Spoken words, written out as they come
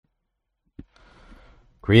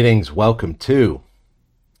Greetings, welcome to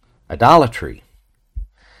idolatry.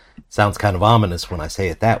 Sounds kind of ominous when I say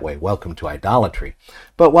it that way, welcome to idolatry.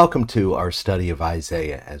 But welcome to our study of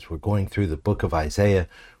Isaiah. As we're going through the book of Isaiah,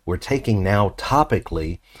 we're taking now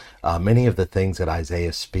topically many of the things that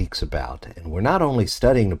Isaiah speaks about. And we're not only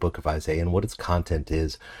studying the book of Isaiah and what its content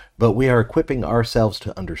is, but we are equipping ourselves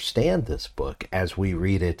to understand this book as we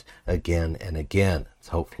read it again and again.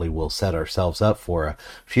 So hopefully we'll set ourselves up for a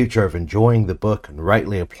future of enjoying the book and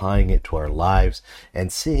rightly applying it to our lives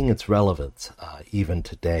and seeing its relevance even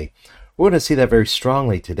today. We're going to see that very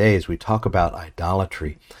strongly today as we talk about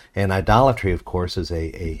idolatry. And idolatry, of course, is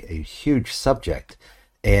a huge subject.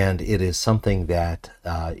 And it is something that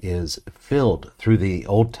is filled through the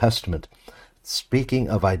Old Testament, speaking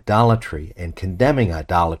of idolatry and condemning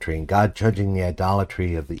idolatry and God judging the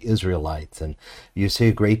idolatry of the Israelites. And you see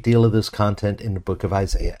a great deal of this content in the book of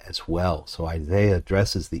Isaiah as well. So Isaiah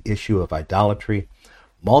addresses the issue of idolatry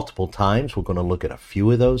multiple times. We're going to look at a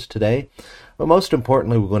few of those today. But most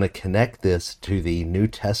importantly, we're going to connect this to the New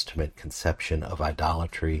Testament conception of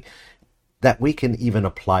idolatry, that we can even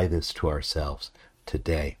apply this to ourselves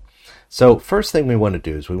today. So first thing we want to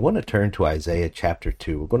do is we want to turn to Isaiah chapter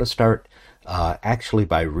 2. We're going to start actually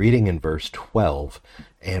by reading in verse 12,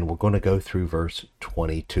 and we're going to go through verse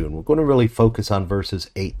 22, and we're going to really focus on verses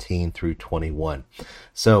 18 through 21.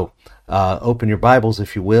 So open your Bibles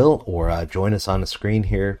if you will, or join us on the screen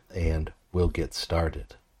here, and we'll get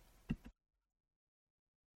started.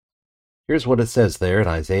 Here's what it says there in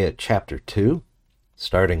Isaiah chapter 2,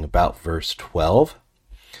 starting about verse 12.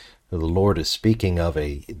 The Lord is speaking of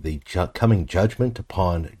the coming judgment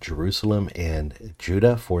upon Jerusalem and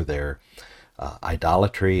Judah for their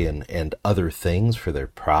idolatry and other things, for their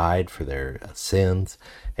pride, for their sins.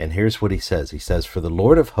 And here's what he says. He says, "For the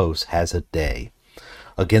Lord of hosts has a day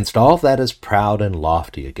against all that is proud and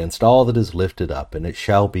lofty, against all that is lifted up, and it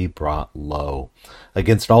shall be brought low,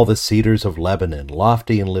 against all the cedars of Lebanon,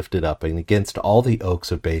 lofty and lifted up, and against all the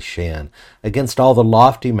oaks of Bashan, against all the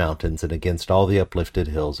lofty mountains, and against all the uplifted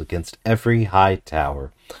hills, against every high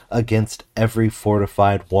tower, against every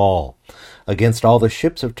fortified wall, against all the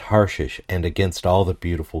ships of Tarshish, and against all the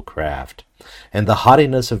beautiful craft. And the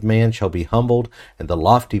haughtiness of man shall be humbled, and the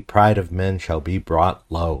lofty pride of men shall be brought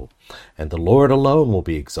low. And the Lord alone will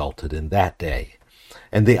be exalted in that day.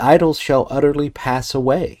 And the idols shall utterly pass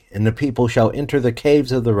away, and the people shall enter the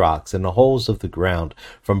caves of the rocks and the holes of the ground,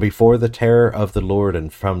 from before the terror of the Lord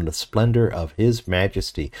and from the splendor of his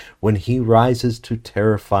majesty, when he rises to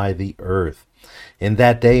terrify the earth. In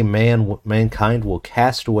that day mankind will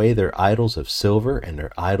cast away their idols of silver and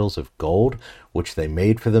their idols of gold, which they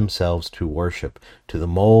made for themselves to worship, to the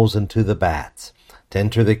moles and to the bats, to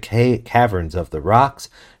enter the caverns of the rocks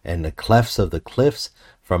and the clefts of the cliffs,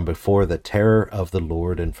 from before the terror of the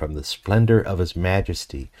Lord and from the splendor of his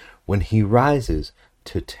majesty, when he rises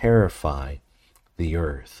to terrify the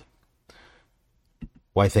earth."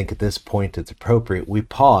 Well, I think at this point it's appropriate we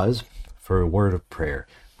pause for a word of prayer.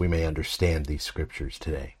 We may understand these scriptures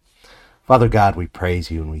today. Father God, we praise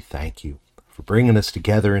you and we thank you for bringing us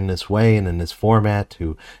together in this way and in this format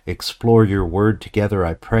to explore your word together.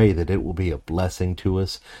 I pray that it will be a blessing to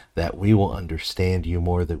us, that we will understand you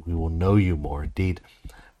more, that we will know you more. Indeed,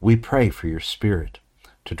 we pray for your Spirit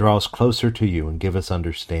to draw us closer to you and give us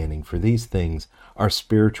understanding, for these things are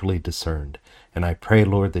spiritually discerned. And I pray,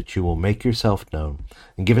 Lord, that you will make yourself known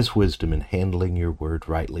and give us wisdom in handling your word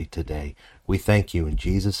rightly today. We thank you in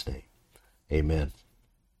Jesus' name. Amen.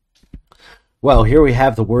 Well, here we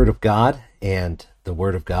have the Word of God, and the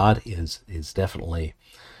Word of God is definitely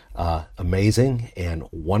amazing and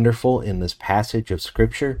wonderful in this passage of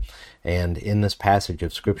Scripture. And in this passage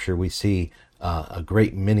of Scripture, we see a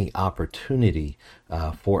great many opportunity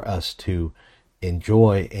for us to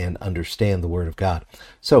enjoy and understand the Word of God.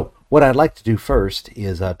 So what I'd like to do first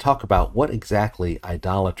is talk about what exactly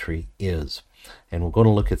idolatry is. And we're going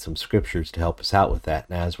to look at some scriptures to help us out with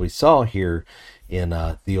that. Now, as we saw here in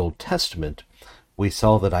the Old Testament, we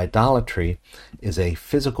saw that idolatry is a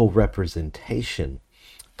physical representation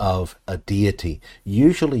of a deity,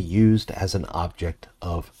 usually used as an object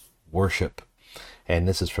of worship. And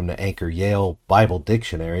this is from the Anchor Yale Bible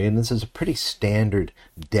Dictionary, and this is a pretty standard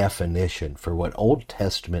definition for what Old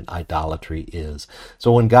Testament idolatry is.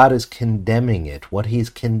 So when God is condemning it, what he's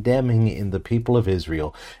condemning in the people of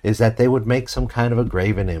Israel is that they would make some kind of a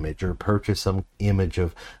graven image or purchase some image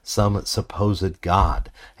of some supposed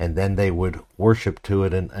god, and then they would worship to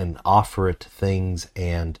it and offer it things,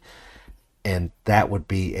 and that would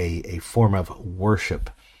be a form of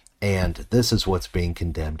worship. And this is what's being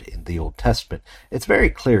condemned in the Old Testament. It's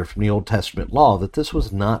very clear from the Old Testament law that this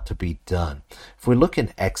was not to be done. If we look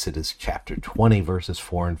in Exodus chapter 20, verses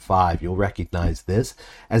 4 and 5, you'll recognize this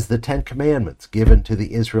as the Ten Commandments given to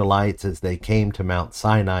the Israelites as they came to Mount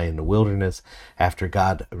Sinai in the wilderness after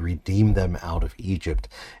God redeemed them out of Egypt.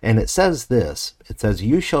 And it says this, it says,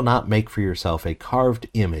 "You shall not make for yourself a carved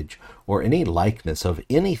image or any likeness of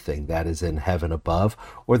anything that is in heaven above,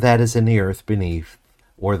 or that is in the earth beneath,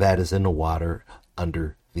 or that is in the water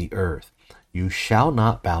under the earth. You shall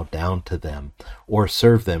not bow down to them or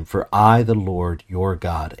serve them, for I, the Lord your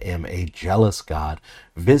God, am a jealous God,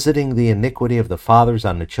 visiting the iniquity of the fathers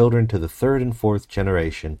on the children to the third and fourth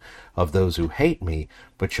generation of those who hate me,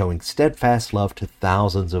 but showing steadfast love to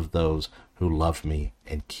thousands of those who love me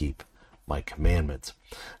and keep my commandments."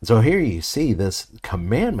 And so here you see this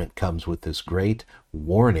commandment comes with this great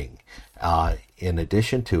warning, in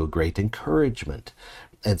addition to a great encouragement.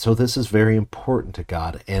 And so this is very important to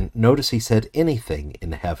God. And notice he said anything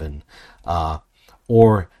in heaven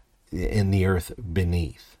or in the earth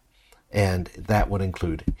beneath. And that would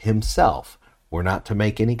include himself. We're not to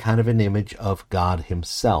make any kind of an image of God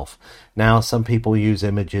himself. Now, some people use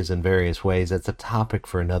images in various ways. That's a topic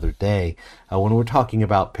for another day. When we're talking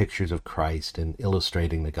about pictures of Christ and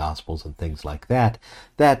illustrating the Gospels and things like that,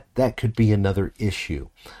 that could be another issue.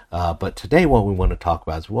 But today what we want to talk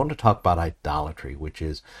about is we want to talk about idolatry, which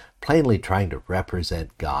is plainly trying to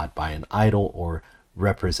represent God by an idol or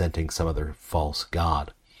representing some other false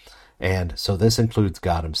god. And so this includes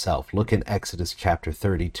God himself. Look in Exodus chapter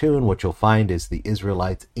 32, and what you'll find is the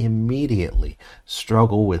Israelites immediately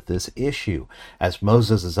struggle with this issue. As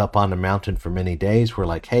Moses is up on the mountain for many days, we're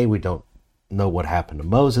like, hey, we don't know what happened to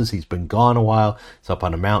Moses. He's been gone a while. He's up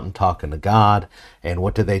on a mountain talking to God. And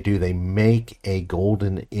what do? They make a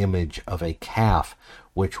golden image of a calf,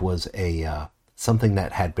 which was something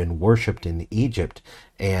that had been worshipped in Egypt.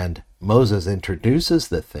 And Moses introduces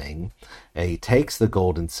the thing. He takes the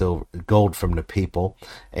gold from the people,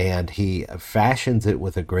 and he fashions it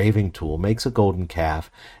with a graving tool, makes a golden calf.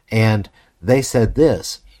 And they said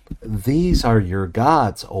this, "These are your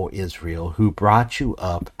gods, O Israel, who brought you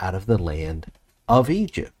up out of the land of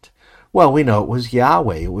Egypt." Well, we know it was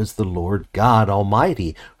Yahweh. It was the Lord God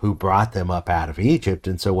Almighty who brought them up out of Egypt.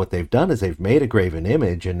 And so what they've done is they've made a graven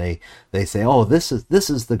image, and they say, oh, this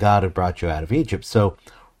is the God who brought you out of Egypt. So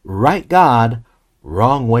right God,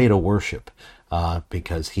 wrong way to worship,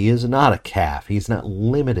 because he is not a calf. He's not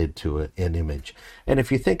limited to an image. And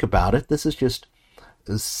if you think about it, this is just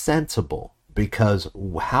sensible. Because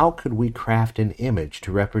how could we craft an image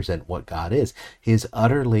to represent what God is? He is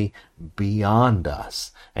utterly beyond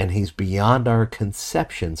us, and he's beyond our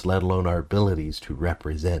conceptions, let alone our abilities to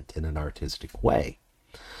represent in an artistic way.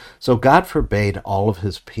 So God forbade all of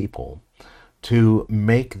his people to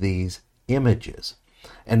make these images.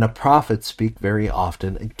 And the prophets speak very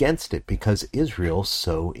often against it because Israel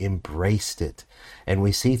so embraced it. And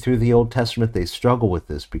we see through the Old Testament they struggle with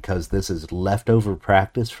this because this is leftover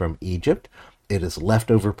practice from Egypt. It is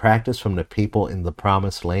leftover practice from the people in the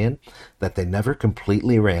Promised Land that they never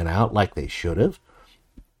completely ran out like they should have.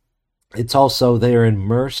 It's also they're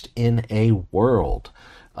immersed in a world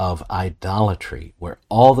of idolatry where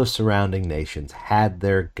all the surrounding nations had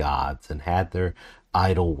their gods and had their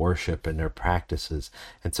idol worship and their practices.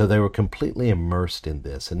 And so they were completely immersed in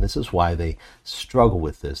this. And this is why they struggle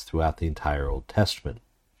with this throughout the entire Old Testament.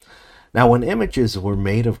 Now, when images were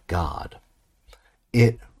made of God,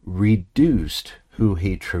 it reduced who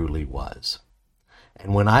he truly was.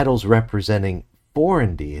 And when idols representing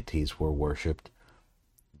foreign deities were worshipped,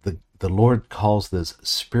 the Lord calls this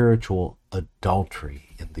spiritual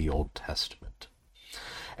adultery in the Old Testament.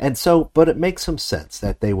 And so, but it makes some sense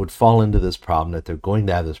that they would fall into this problem, that they're going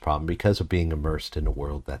to have this problem because of being immersed in the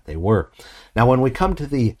world that they were. Now, when we come to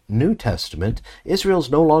the New Testament, Israel's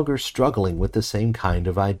no longer struggling with the same kind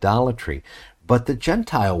of idolatry, but the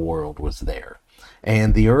Gentile world was there.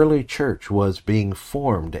 And the early church was being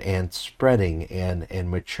formed and spreading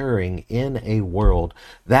and maturing in a world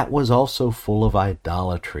that was also full of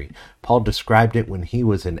idolatry. Paul described it when he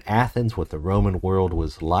was in Athens, what the Roman world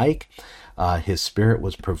was like. His spirit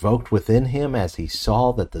was provoked within him as he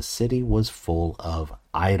saw that the city was full of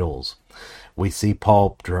idols. We see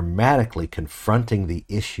Paul dramatically confronting the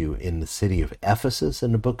issue in the city of Ephesus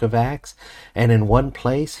in the book of Acts. And in one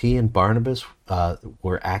place, he and Barnabas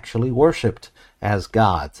were actually worshipped as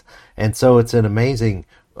gods. And so it's an amazing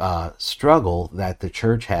struggle that the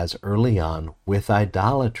church has early on with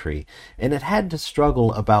idolatry. And it had to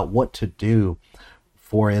struggle about what to do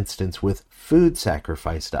for instance, with food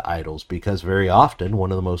sacrificed to idols, because very often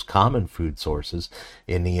one of the most common food sources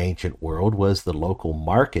in the ancient world was the local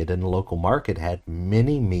market, and the local market had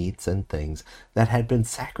many meats and things that had been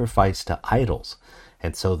sacrificed to idols.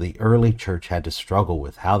 And so the early church had to struggle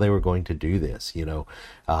with how they were going to do this.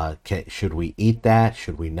 Should we eat that?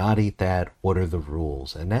 Should we not eat that? What are the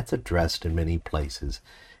rules? And that's addressed in many places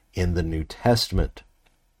in the New Testament.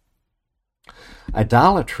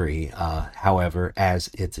 Idolatry, however, as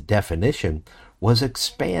its definition, was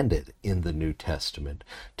expanded in the New Testament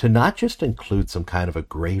to not just include some kind of a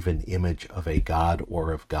graven image of a god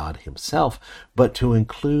or of God himself, but to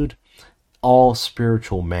include all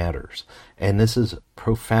spiritual matters. And this is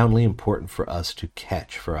profoundly important for us to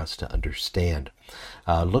catch, for us to understand.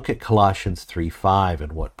 Look at Colossians 3:5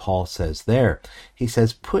 and what Paul says there. He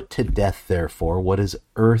says, "Put to death, therefore, what is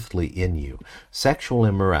earthly in you, sexual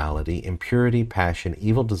immorality, impurity, passion,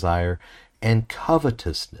 evil desire, and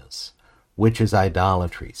covetousness, which is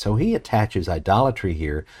idolatry." So he attaches idolatry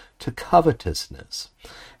here to covetousness.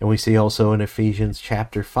 And we see also in Ephesians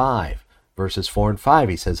chapter 5, verses 4 and 5,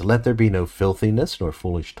 he says, "Let there be no filthiness, nor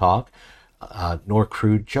foolish talk, nor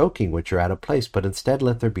crude joking, which are out of place, but instead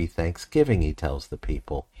let there be thanksgiving," he tells the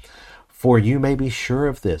people. "For you may be sure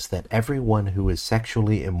of this, that everyone who is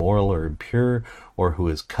sexually immoral or impure, or who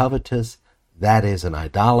is covetous, that is an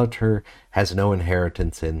idolater, has no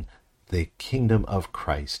inheritance in the kingdom of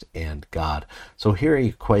Christ and God." So here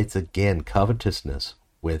he equates again covetousness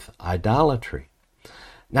with idolatry.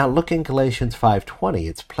 Now look in Galatians 5:20.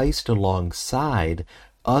 It's placed alongside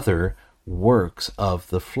other works of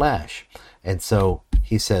the flesh. And so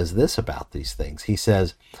he says this about these things. He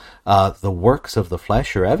says, the works of the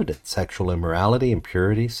flesh are evident: sexual immorality,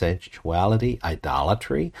 impurity, sensuality,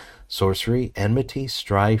 idolatry, sorcery, enmity,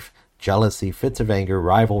 strife, jealousy, fits of anger,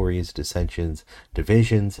 rivalries, dissensions,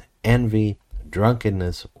 divisions, envy,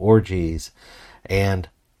 drunkenness, orgies, and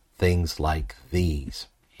things like these.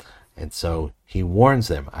 And so he warns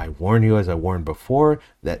them, "I warn you, as I warned before,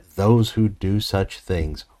 that those who do such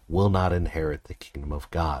things will not inherit the kingdom of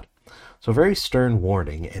God." So a very stern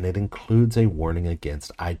warning, and it includes a warning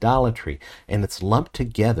against idolatry, and it's lumped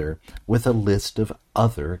together with a list of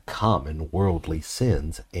other common worldly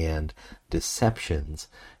sins and deceptions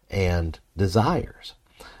and desires.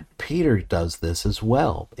 Peter does this as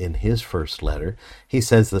well in his first letter. He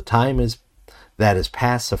says, "The time that is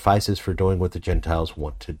past suffices for doing what the Gentiles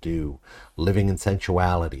want to do, living in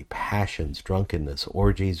sensuality, passions, drunkenness,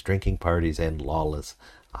 orgies, drinking parties, and lawless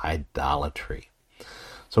idolatry."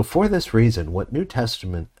 So for this reason, what New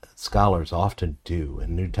Testament scholars often do,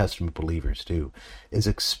 and New Testament believers do, is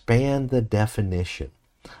expand the definition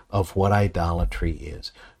of what idolatry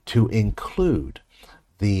is to include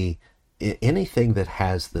anything that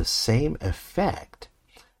has the same effect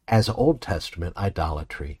as Old Testament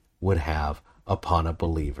idolatry would have upon a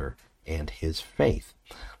believer and his faith.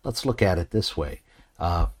 Let's look at it this way.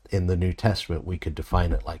 In the New Testament, we could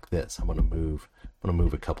define it like this. I'm going to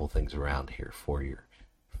move a couple things around here for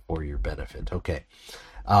your benefit. Okay.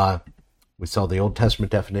 We saw the Old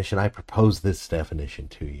Testament definition. I propose this definition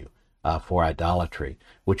to you for idolatry,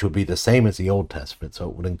 which would be the same as the Old Testament. So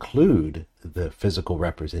it would include the physical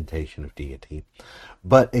representation of deity,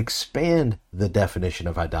 but expand the definition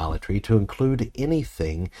of idolatry to include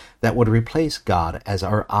anything that would replace God as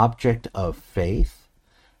our object of faith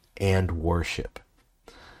and worship.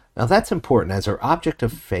 Now that's important, as our object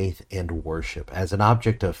of faith and worship. As an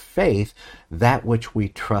object of faith, that which we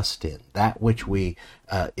trust in, that which we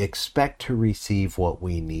expect to receive what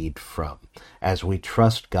we need from. As we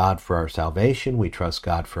trust God for our salvation, we trust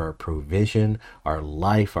God for our provision, our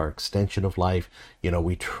life, our extension of life.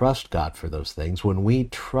 We trust God for those things. When we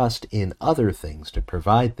trust in other things to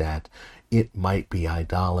provide that, it might be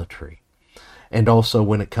idolatry. And also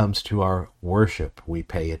when it comes to our worship, we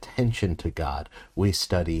pay attention to God. We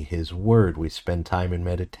study His Word. We spend time in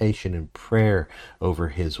meditation and prayer over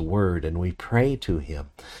His Word, and we pray to Him.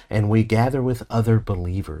 And we gather with other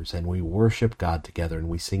believers, and we worship God together, and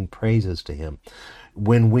we sing praises to Him.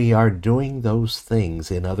 When we are doing those things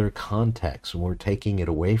in other contexts, and we're taking it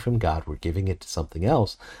away from God, we're giving it to something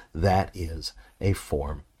else, that is a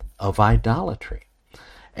form of idolatry.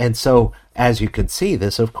 And so, as you can see,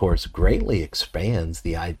 this, of course, greatly expands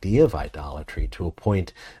the idea of idolatry to a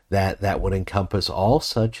point that would encompass all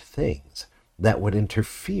such things that would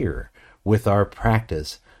interfere with our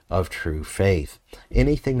practice of true faith.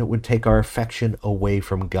 Anything that would take our affection away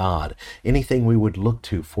from God, anything we would look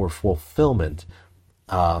to for fulfillment,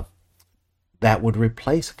 that would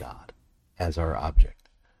replace God as our object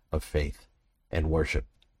of faith and worship.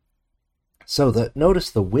 So notice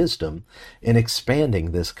the wisdom in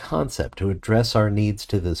expanding this concept to address our needs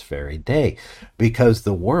to this very day, because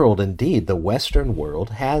the world, indeed, the Western world,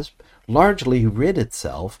 has largely rid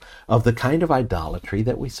itself of the kind of idolatry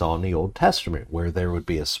that we saw in the Old Testament, where there would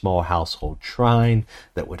be a small household shrine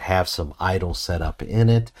that would have some idol set up in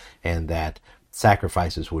it, and that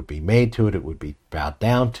sacrifices would be made to it, it would be bowed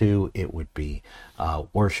down to, it would be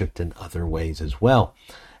worshipped in other ways as well.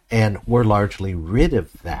 And we're largely rid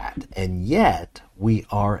of that. And yet we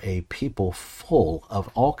are a people full of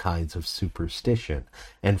all kinds of superstition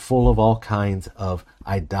and full of all kinds of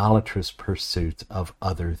idolatrous pursuits of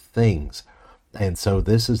other things. And so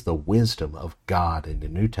this is the wisdom of God in the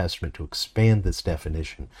New Testament to expand this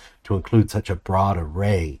definition to include such a broad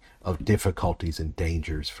array of difficulties and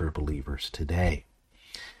dangers for believers today.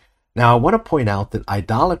 Now, I want to point out that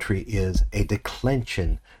idolatry is a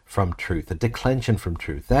declension from truth, a declension from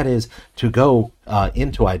truth. That is, to go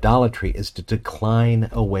into idolatry is to decline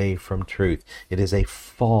away from truth. It is a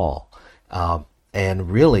fall.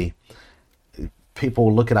 And really,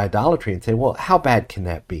 people look at idolatry and say, well, how bad can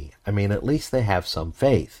that be? I mean, at least they have some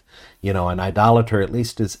faith. You know, an idolater at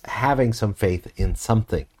least is having some faith in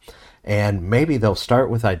something. And maybe they'll start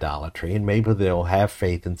with idolatry, and maybe they'll have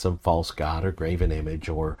faith in some false god or graven image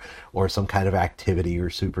or some kind of activity or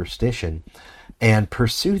superstition, and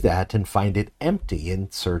pursue that and find it empty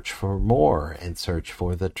and search for more and search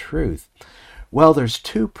for the truth. Well, there's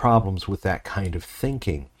two problems with that kind of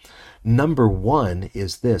thinking. Number one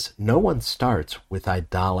is this: no one starts with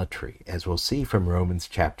idolatry. As we'll see from Romans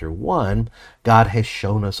chapter 1, God has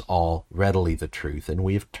shown us all readily the truth, and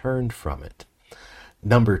we have turned from it.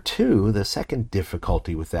 Number two, the second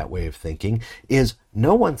difficulty with that way of thinking is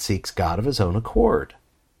no one seeks God of his own accord,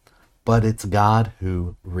 but it's God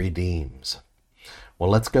who redeems. Well,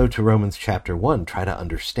 let's go to Romans chapter 1, try to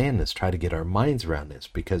understand this, try to get our minds around this,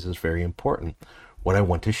 because it's very important what I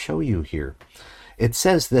want to show you here. It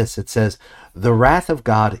says this, it says, the wrath of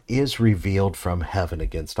God is revealed from heaven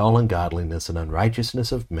against all ungodliness and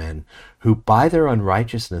unrighteousness of men, who by their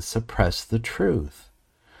unrighteousness suppress the truth.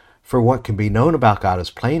 For what can be known about God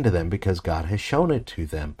is plain to them, because God has shown it to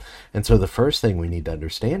them. And so the first thing we need to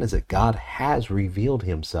understand is that God has revealed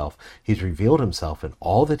himself. He's revealed himself in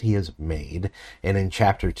all that he has made. And in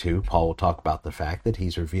chapter 2, Paul will talk about the fact that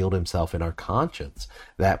he's revealed himself in our conscience,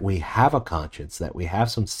 that we have a conscience, that we have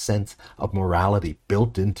some sense of morality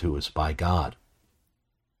built into us by God.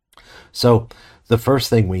 So the first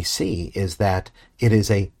thing we see is that it is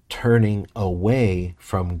a turning away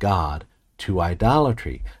from God to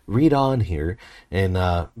idolatry. Read on here in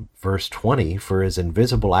verse 20, for his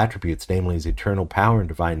invisible attributes, namely his eternal power and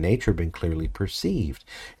divine nature, have been clearly perceived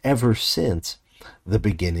ever since the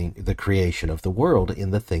beginning, the creation of the world, in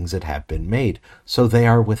the things that have been made. So they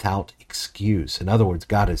are without excuse. In other words,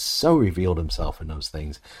 God has so revealed himself in those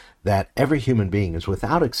things that every human being is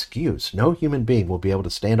without excuse. No human being will be able to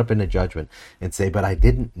stand up in a judgment and say, but I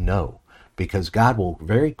didn't know, because God will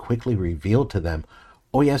very quickly reveal to them,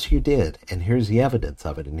 oh, yes, you did, and here's the evidence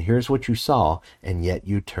of it, and here's what you saw, and yet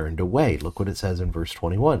you turned away. Look what it says in verse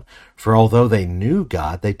 21. For although they knew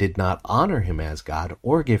God, they did not honor him as God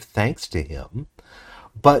or give thanks to him,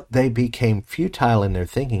 but they became futile in their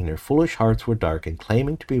thinking. Their foolish hearts were dark, and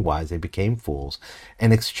claiming to be wise, they became fools,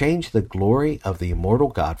 and exchanged the glory of the immortal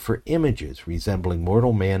God for images, resembling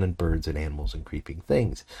mortal man and birds and animals and creeping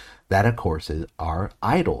things. That, of course, are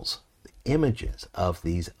idols, images of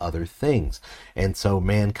these other things. And so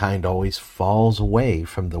mankind always falls away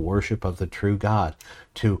from the worship of the true God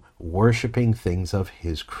to worshiping things of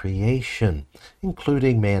his creation,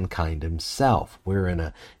 including mankind himself. We're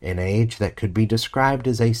in an age that could be described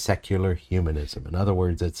as a secular humanism. In other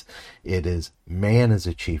words, it is man is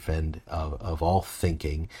a chief end of all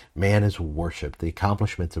thinking. Man is worshipped. The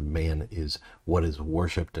accomplishments of man is what is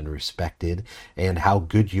worshipped and respected, and how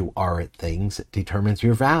good you are at things determines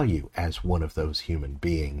your value as one of those human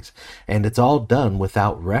beings. And it's all done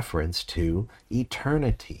without reference to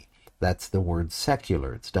eternity. That's the word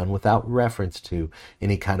secular. It's done without reference to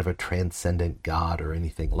any kind of a transcendent God or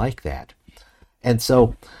anything like that. And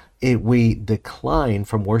so we decline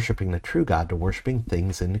from worshiping the true God to worshiping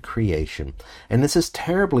things in the creation. And this is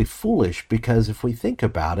terribly foolish, because if we think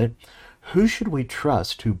about it, who should we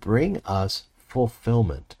trust to bring us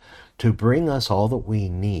fulfillment, to bring us all that we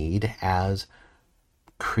need as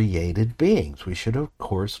created beings? We should, of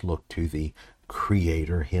course, look to the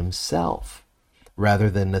Creator himself,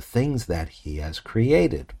 rather than the things that he has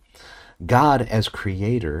created. God as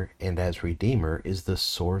creator and as redeemer is the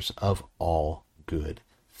source of all good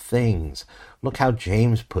things. Look how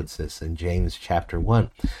James puts this in James chapter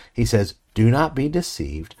 1. He says, do not be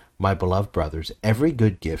deceived. my beloved brothers, every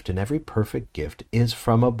good gift and every perfect gift is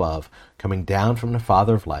from above, coming down from the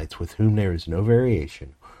Father of lights, with whom there is no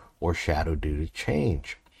variation or shadow due to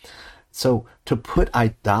change. So to put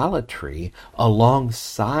idolatry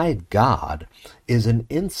alongside God is an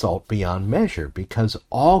insult beyond measure, because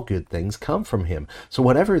all good things come from him. So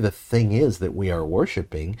whatever the thing is that we are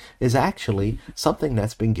worshiping is actually something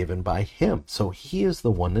that's been given by him. So he is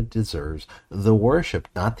the one that deserves the worship,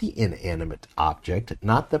 not the inanimate object,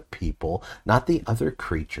 not the people, not the other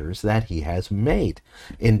creatures that he has made.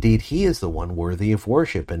 Indeed, he is the one worthy of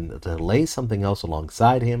worship, and to lay something else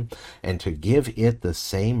alongside him and to give it the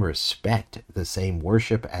same respect, the same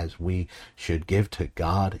worship as we should give to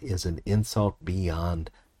God, is an insult beyond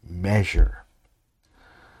measure.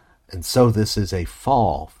 And so this is a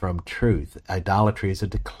fall from truth. Idolatry is a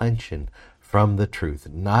declension from the truth,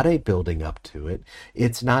 not a building up to it.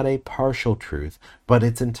 It's not a partial truth, but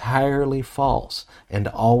it's entirely false and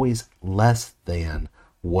always less than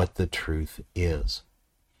what the truth is.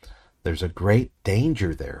 There's a great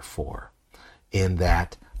danger, therefore, in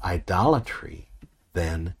that idolatry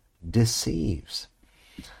then deceives.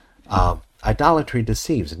 Idolatry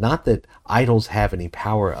deceives. Not that idols have any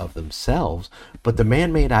power of themselves, but the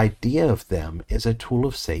man-made idea of them is a tool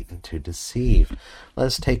of Satan to deceive.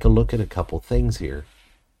 Let's take a look at a couple things here.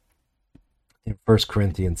 In 1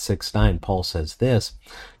 Corinthians 6:9, Paul says this,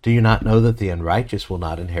 "Do you not know that the unrighteous will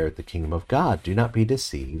not inherit the kingdom of God? Do not be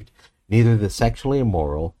deceived. Neither the sexually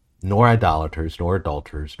immoral, nor idolaters, nor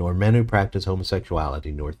adulterers, nor men who practice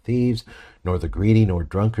homosexuality, nor thieves, nor the greedy, nor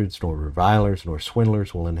drunkards, nor revilers, nor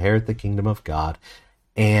swindlers will inherit the kingdom of God,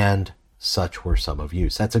 and such were some of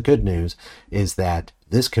you." So that's the good news, is that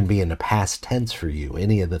this can be in the past tense for you,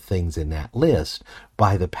 any of the things in that list,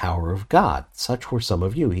 by the power of God. Such were some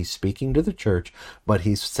of you. He's speaking to the church, but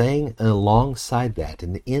he's saying alongside that,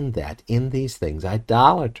 and in these things,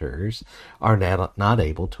 idolaters are not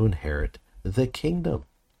able to inherit the kingdom.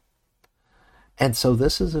 And so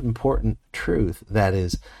this is an important truth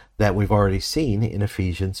that we've already seen in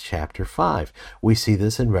Ephesians chapter 5. We see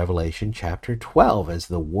this in Revelation chapter 12, as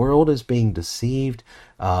the world is being deceived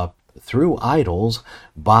through idols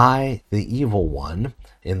by the evil one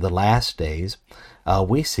in the last days.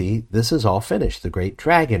 We see this is all finished. The great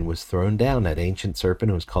dragon was thrown down, that ancient serpent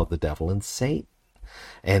who was called the devil and Satan,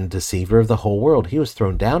 and deceiver of the whole world. He was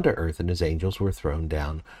thrown down to earth, and his angels were thrown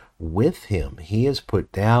down with him. He is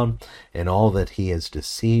put down, and all that he has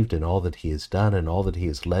deceived and all that he has done and all that he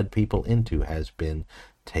has led people into has been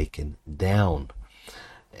taken down.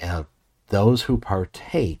 Those who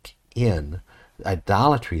partake in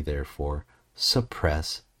idolatry, therefore,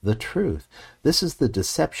 suppress the truth. This is the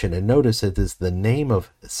deception, and notice it is the name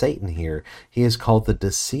of Satan here. He is called the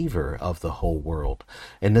deceiver of the whole world.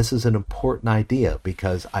 And this is an important idea,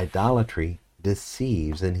 because idolatry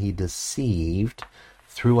deceives, and he deceived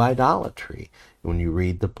through idolatry when you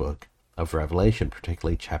read the book of Revelation,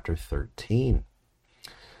 particularly chapter 13.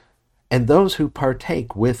 And those who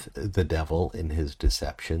partake with the devil in his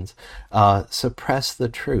deceptions suppress the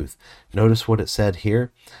truth. Notice what it said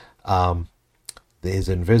here. His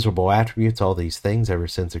invisible attributes, all these things, ever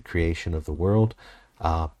since the creation of the world.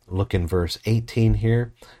 Look in verse 18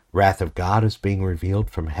 here. Wrath of God is being revealed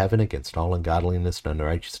from heaven against all ungodliness and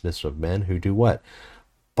unrighteousness of men who do what?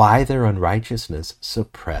 By their unrighteousness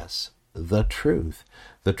suppress the truth.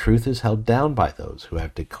 The truth is held down by those who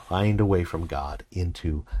have declined away from God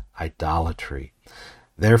into idolatry.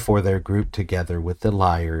 Therefore, they're grouped together with the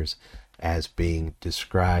liars, as being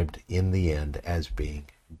described in the end as being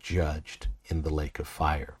judged in the lake of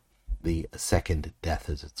fire. The second death,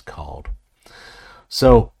 as it's called.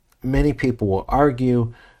 So many people will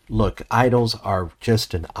argue, look, idols are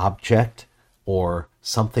just an object or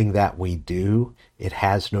something that we do. It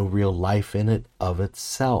has no real life in it of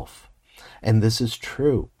itself. And this is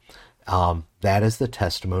true. That is the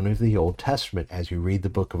testimony of the Old Testament. As you read the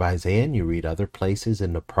book of Isaiah and you read other places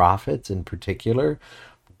in the prophets in particular,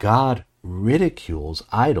 God ridicules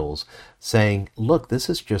idols, saying, look, this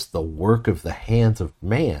is just the work of the hands of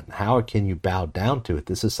man. How can you bow down to it?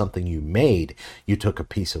 This is something you made. You took a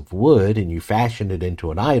piece of wood and you fashioned it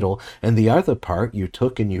into an idol, and the other part you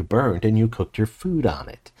took and you burned and you cooked your food on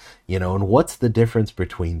it. And what's the difference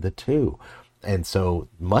between the two? And so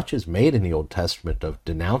much is made in the Old Testament of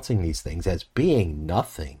denouncing these things as being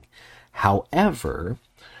nothing. However,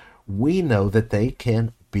 we know that they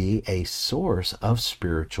can be a source of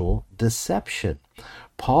spiritual deception.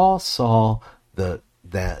 Paul saw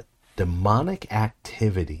that demonic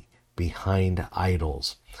activity behind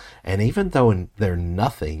idols. And even though they're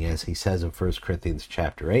nothing, as he says in 1 Corinthians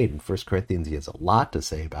chapter 8, in 1 Corinthians he has a lot to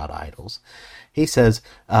say about idols. He says,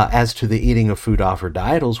 as to the eating of food offered to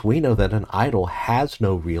idols, we know that an idol has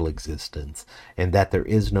no real existence and that there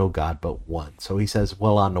is no God but one. So he says,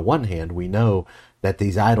 well, on the one hand, we know that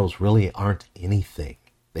these idols really aren't anything.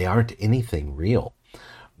 They aren't anything real.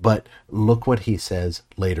 But look what he says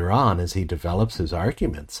later on as he develops his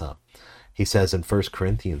argument some. He says in 1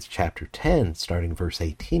 Corinthians chapter 10, starting verse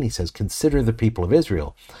 18, he says, consider the people of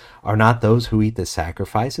Israel. Are not those who eat the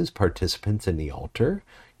sacrifices participants in the altar?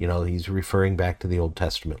 You know, he's referring back to the Old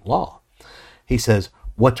Testament law. He says,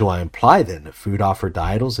 what do I imply then? That food offered to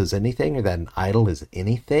idols is anything, or that an idol is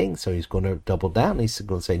anything? So he's going to double down. He's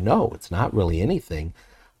going to say, no, it's not really anything.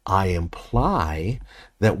 I imply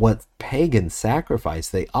that what pagans sacrifice,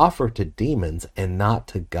 they offer to demons and not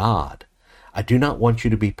to God. I do not want you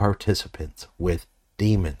to be participants with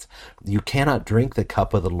demons. You cannot drink the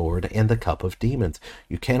cup of the Lord and the cup of demons.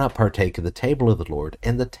 You cannot partake of the table of the Lord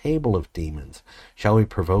and the table of demons. Shall we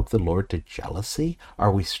provoke the Lord to jealousy?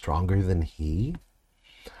 Are we stronger than he?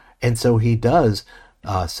 And so he does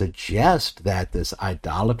suggest that this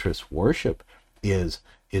idolatrous worship is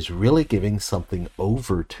really giving something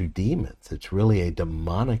over to demons. It's really a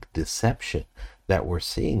demonic deception that we're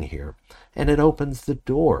seeing here. And it opens the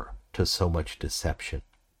door to so much deception.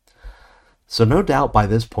 So no doubt by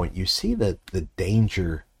this point you see the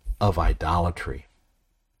danger of idolatry.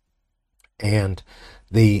 And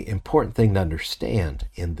the important thing to understand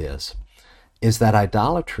in this is that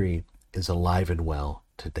idolatry is alive and well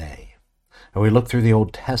today. And we look through the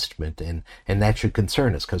Old Testament, and that should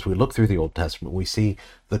concern us, because we look through the Old Testament, we see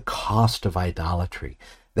the cost of idolatry,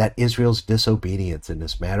 that Israel's disobedience in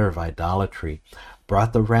this matter of idolatry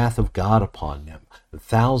brought the wrath of God upon them.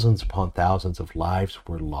 Thousands upon thousands of lives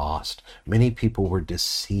were lost. Many people were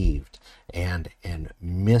deceived and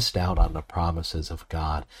missed out on the promises of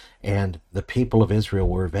God. And the people of Israel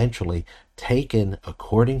were eventually taken,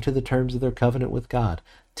 according to the terms of their covenant with God,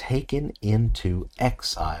 taken into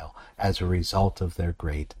exile as a result of their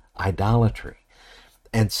great idolatry.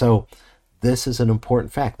 And so this is an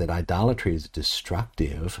important fact, that idolatry is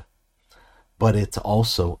destructive, but it's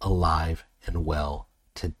also alive and well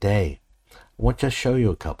today. I want to show you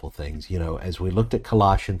a couple things. You know, as we looked at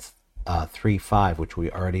Colossians 3:5, which we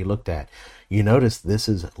already looked at, you notice this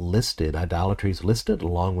is listed, idolatry is listed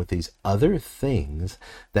along with these other things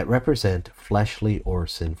that represent fleshly or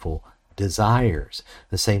sinful desires.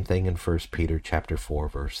 The same thing in 1 Peter chapter 4,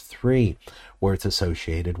 verse 3, where it's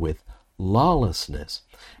associated with lawlessness.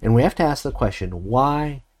 And we have to ask the question,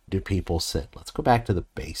 why do people sin? Let's go back to the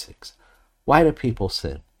basics. Why do people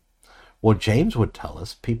sin? Well, James would tell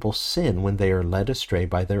us people sin when they are led astray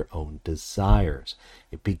by their own desires.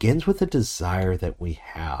 It begins with a desire that we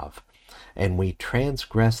have, and we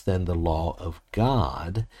transgress then the law of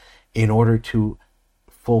God in order to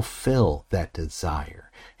fulfill that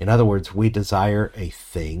desire. In other words, we desire a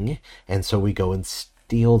thing, and so we go and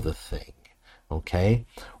steal the thing. Okay?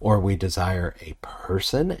 Or we desire a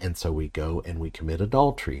person, and so we go and we commit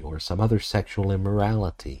adultery or some other sexual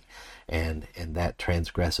immorality, and that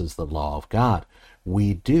transgresses the law of God.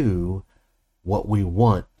 We do what we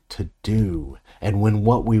want to do, and when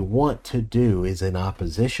what we want to do is in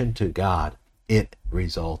opposition to God, it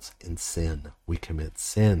results in sin. We commit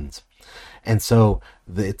sins. And so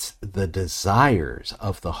it's the desires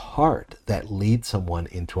of the heart that lead someone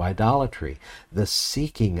into idolatry, the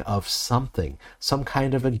seeking of something, some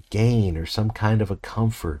kind of a gain or some kind of a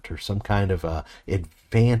comfort or some kind of a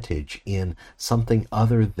advantage in something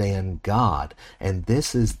other than God. And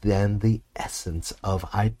this is then the essence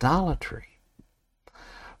of idolatry.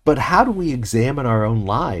 But how do we examine our own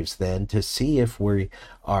lives then to see if we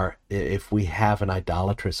have an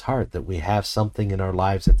idolatrous heart, that we have something in our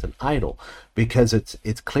lives that's an idol? Because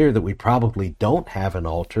it's clear that we probably don't have an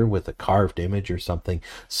altar with a carved image or something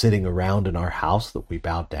sitting around in our house that we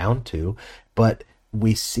bow down to, but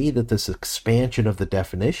we see that this expansion of the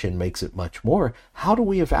definition makes it much more. How do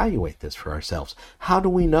we evaluate this for ourselves? How do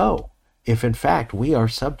we know if in fact we are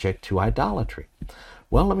subject to idolatry?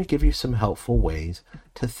 Well, let me give you some helpful ways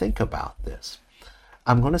to think about this.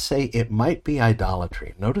 I'm going to say it might be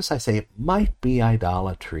idolatry. Notice I say it might be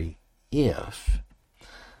idolatry if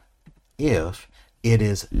it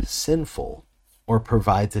is sinful or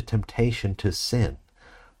provides a temptation to sin.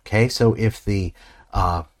 Okay, so if the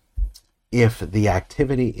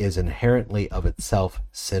activity is inherently of itself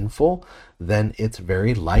sinful, then it's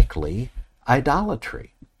very likely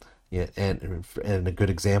idolatry. Yeah, and a good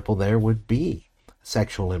example there would be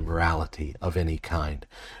sexual immorality of any kind.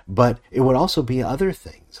 But it would also be other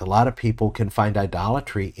things. A lot of people can find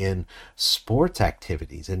idolatry in sports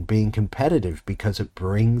activities and being competitive because it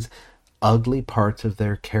brings ugly parts of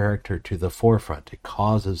their character to the forefront. It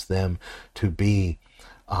causes them to be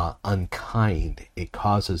unkind. It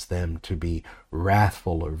causes them to be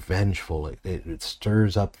wrathful or vengeful. It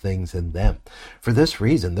stirs up things in them. For this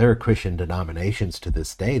reason, there are Christian denominations to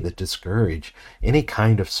this day that discourage any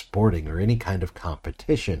kind of sporting or any kind of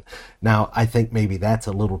competition. Now, I think maybe that's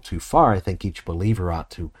a little too far. I think each believer ought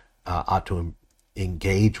to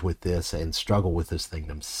engage with this and struggle with this thing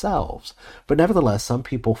themselves. But nevertheless, some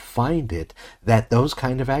people find it that those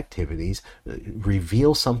kind of activities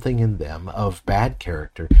reveal something in them of bad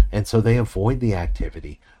character, and so they avoid the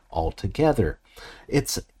activity altogether.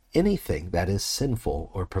 It's anything that is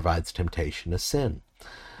sinful or provides temptation to sin.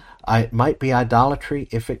 It might be idolatry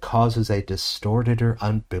if it causes a distorted or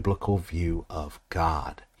unbiblical view of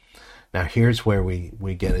God. Now here's where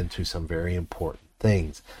we get into some very important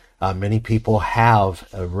things. Many people have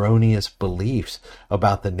erroneous beliefs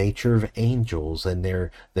about the nature of angels and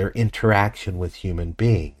their interaction with human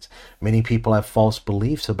beings. Many people have false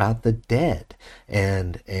beliefs about the dead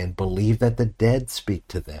and believe that the dead speak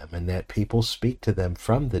to them and that people speak to them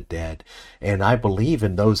from the dead. And I believe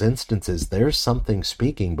in those instances there's something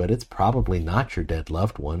speaking, but it's probably not your dead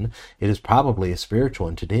loved one. It is probably a spiritual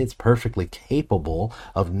entity. It's perfectly capable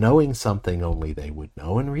of knowing something only they would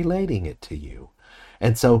know and relating it to you.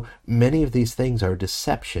 And so many of these things are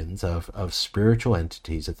deceptions of spiritual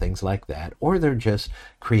entities and things like that, or they're just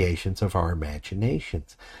creations of our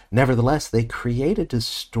imaginations. Nevertheless, they create a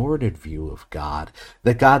distorted view of God,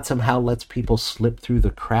 that God somehow lets people slip through the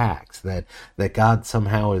cracks, that God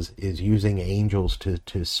somehow is using angels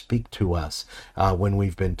to speak to us when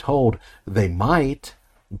we've been told they might.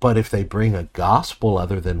 But if they bring a gospel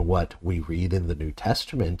other than what we read in the New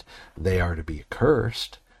Testament, they are to be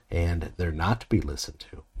accursed, and they're not to be listened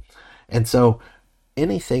to. And so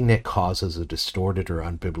anything that causes a distorted or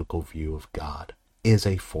unbiblical view of God is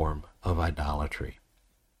a form of idolatry.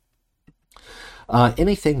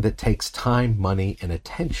 Anything that takes time, money, and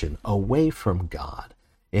attention away from God.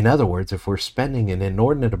 In other words, if we're spending an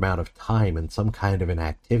inordinate amount of time in some kind of an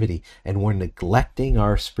activity and we're neglecting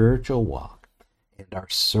our spiritual walk and our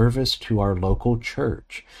service to our local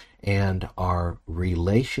church and our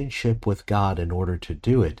relationship with God in order to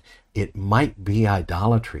do it, it might be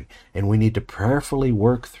idolatry, and we need to prayerfully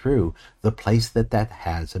work through the place that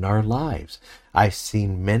has in our lives. I've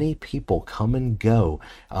seen many people come and go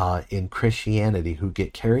in Christianity who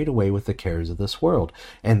get carried away with the cares of this world,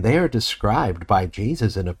 and they are described by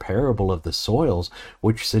Jesus in a parable of the soils,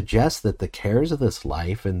 which suggests that the cares of this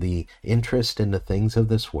life and the interest in the things of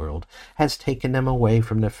this world has taken them away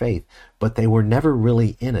from their faith, but they were never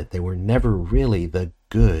really in it. They were never really the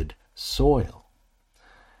good soil.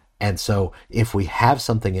 And so if we have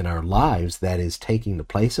something in our lives that is taking the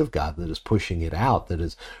place of God, that is pushing it out, that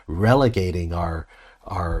is relegating our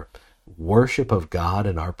worship of God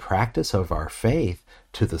and our practice of our faith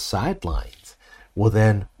to the sidelines, well,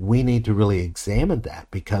 then we need to really examine that,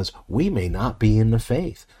 because we may not be in the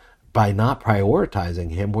faith. By not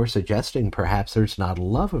prioritizing Him, we're suggesting perhaps there's not a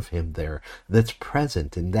love of Him there that's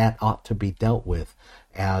present, and that ought to be dealt with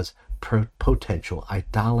as potential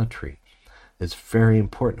idolatry. It's very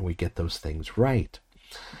important we get those things right.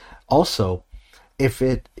 Also,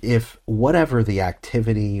 if whatever the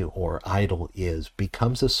activity or idol is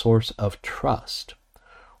becomes a source of trust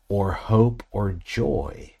or hope or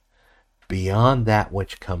joy beyond that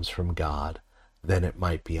which comes from God, then it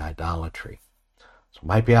might be idolatry. So it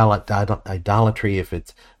might be idolatry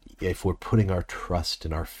if we're putting our trust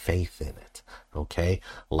and our faith in it. Okay,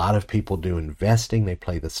 a lot of people do investing, they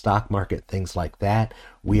play the stock market, things like that.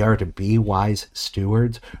 We are to be wise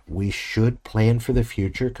stewards. We should plan for the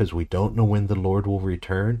future because we don't know when the Lord will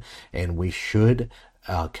return, and we should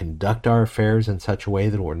conduct our affairs in such a way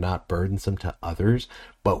that we're not burdensome to others.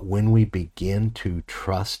 But when we begin to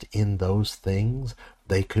trust in those things,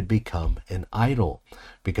 they could become an idol,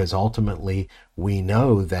 because ultimately we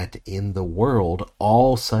know that in the world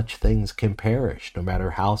all such things can perish. No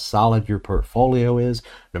matter how solid your portfolio is,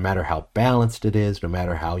 no matter how balanced it is, no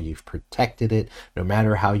matter how you've protected it, no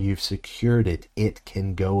matter how you've secured it, it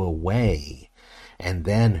can go away. And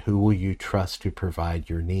then who will you trust to provide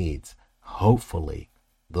your needs? Hopefully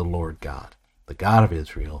the Lord God, the God of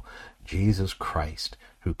Israel, Jesus Christ,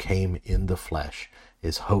 who came in the flesh,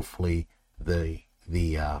 is hopefully the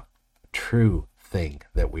true thing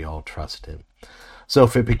that we all trust in. So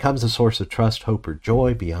if it becomes a source of trust, hope, or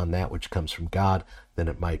joy beyond that which comes from God, then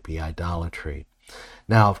it might be idolatry.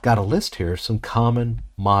 Now, I've got a list here of some common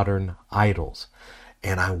modern idols,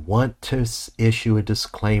 and I want to issue a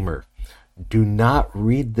disclaimer. Do not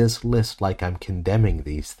read this list like I'm condemning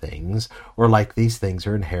these things or like these things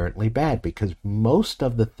are inherently bad, because most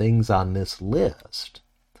of the things on this list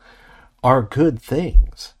are good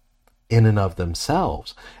things in and of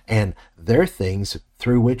themselves, and they're things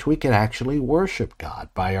through which we can actually worship God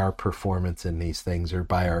by our performance in these things or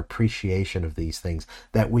by our appreciation of these things,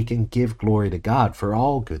 that we can give glory to God for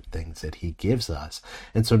all good things that He gives us.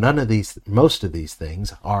 And so most of these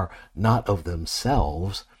things are not of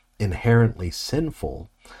themselves inherently sinful,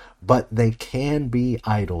 but they can be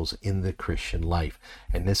idols in the Christian life.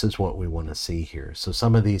 And this is what we want to see here. So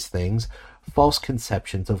some of these things, false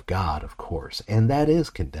conceptions of God, of course, and that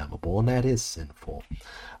is condemnable and that is sinful.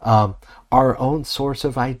 Our own source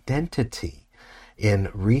of identity.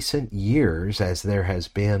 In recent years, as there has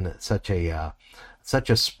been such a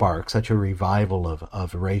spark, such a revival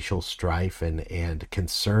of racial strife and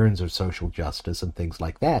concerns of social justice and things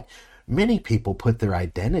like that, many people put their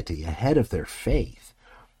identity ahead of their faith.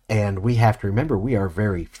 And we have to remember, we are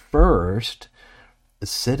very first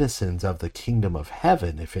citizens of the kingdom of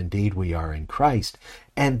heaven, if indeed we are in Christ.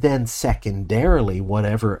 And then secondarily,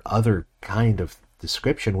 whatever other kind of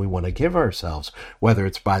description we want to give ourselves, whether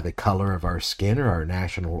it's by the color of our skin or our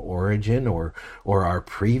national origin or our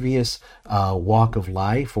previous walk of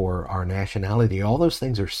life or our nationality, all those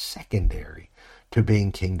things are secondary to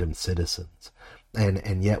being kingdom citizens.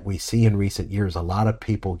 And yet we see in recent years a lot of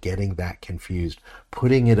people getting that confused,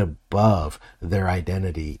 putting it above their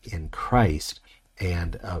identity in Christ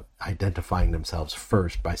and identifying themselves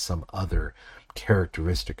first by some other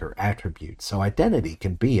characteristic or attribute. So identity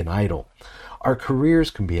can be an idol. Our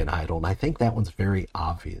careers can be an idol, and I think that one's very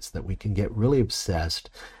obvious, that we can get really obsessed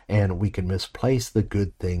and we can misplace the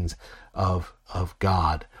good things of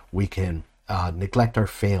God. We can neglect our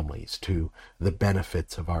families to the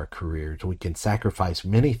benefits of our careers. We can sacrifice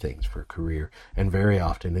many things for a career, and very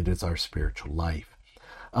often it is our spiritual life.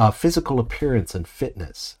 Physical appearance and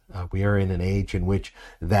fitness. We are in an age in which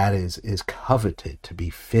that is coveted. To be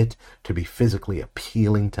fit, to be physically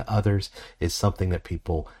appealing to others is something that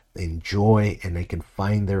people enjoy, and they can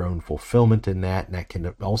find their own fulfillment in that, and that can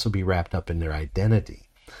also be wrapped up in their identity.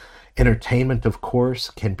 Entertainment, of course,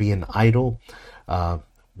 can be an idol.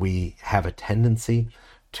 We have a tendency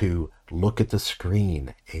to look at the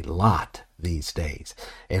screen a lot these days.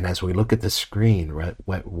 And as we look at the screen, right,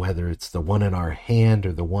 whether it's the one in our hand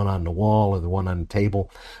or the one on the wall or the one on the table,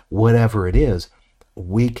 whatever it is,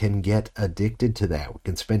 we can get addicted to that. We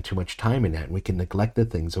can spend too much time in that. And we can neglect the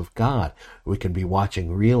things of God. We can be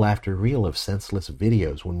watching reel after reel of senseless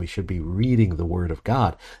videos when we should be reading the Word of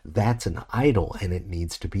God. That's an idol, and it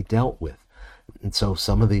needs to be dealt with. And so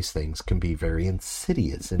some of these things can be very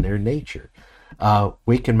insidious in their nature.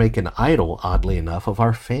 We can make an idol, oddly enough, of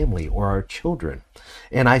our family or our children.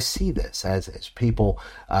 And I see this as people,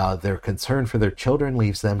 their concern for their children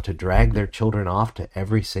leaves them to drag their children off to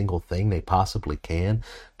every single thing they possibly can,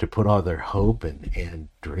 to put all their hope and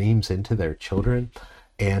dreams into their children,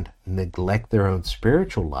 and neglect their own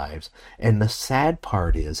spiritual lives. And the sad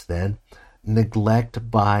part is then neglect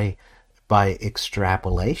by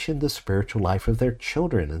extrapolation the spiritual life of their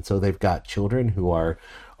children. And so they've got children who are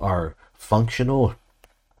functional,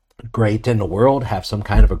 great in the world, have some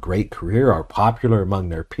kind of a great career, are popular among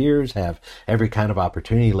their peers, have every kind of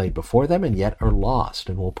opportunity laid before them, and yet are lost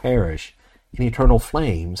and will perish in eternal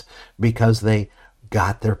flames because they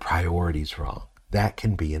got their priorities wrong. That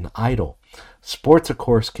can be an idol. Sports, of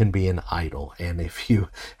course, can be an idol. And if you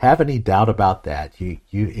have any doubt about that,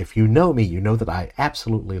 if you know me, you know that I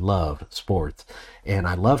absolutely love sports and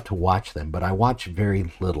I love to watch them, but I watch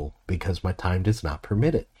very little because my time does not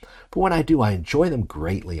permit it. But when I do, I enjoy them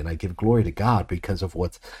greatly, and I give glory to God because of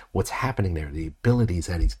what's happening there, the abilities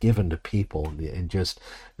that He's given to people, and just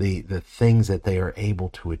the things that they are able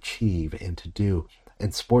to achieve and to do.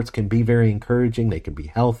 And sports can be very encouraging. They can be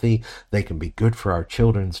healthy. They can be good for our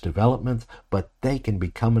children's development, but they can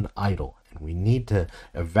become an idol. And we need to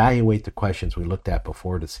evaluate the questions we looked at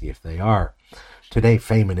before to see if they are. Today,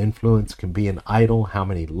 fame and influence can be an idol. How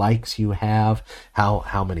many likes you have,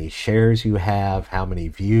 how many shares you have, how many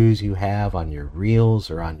views you have on your reels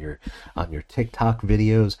or on your TikTok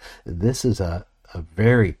videos. This is a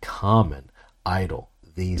very common idol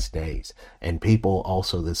these days. And people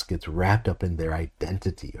also, this gets wrapped up in their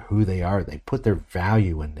identity, who they are. They put their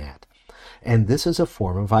value in that. And this is a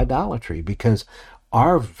form of idolatry because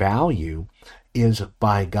our value is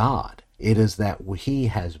by God. It is that he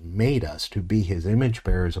has made us to be his image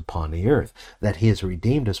bearers upon the earth, that he has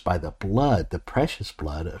redeemed us by the blood, the precious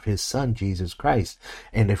blood of his Son, Jesus Christ.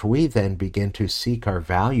 And if we then begin to seek our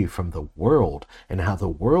value from the world and how the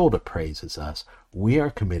world appraises us, we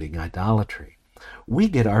are committing idolatry. We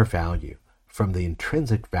get our value from the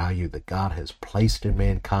intrinsic value that God has placed in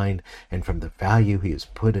mankind and from the value he has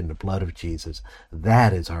put in the blood of Jesus.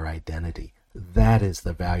 That is our identity. That is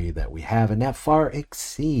the value that we have, and that far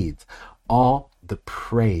exceeds all the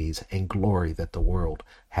praise and glory that the world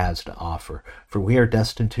has to offer. For we are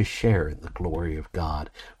destined to share in the glory of God,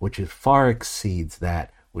 which far exceeds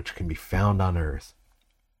that which can be found on earth.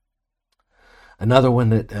 Another one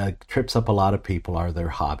that trips up a lot of people are their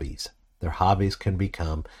hobbies. Their hobbies can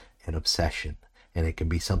become an obsession, and it can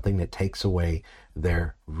be something that takes away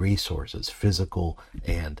their resources, physical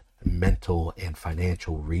and mental and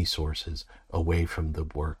financial resources, away from the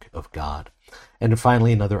work of God. And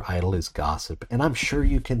finally, another idol is gossip, and I'm sure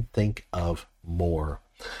you can think of more.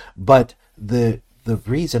 But the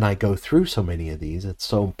reason I go through so many of these, it's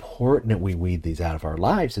so important that we weed these out of our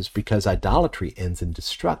lives, is because idolatry ends in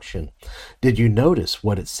destruction. Did you notice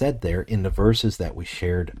what it said there in the verses that we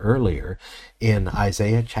shared earlier? In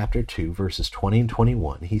Isaiah chapter 2, verses 20 and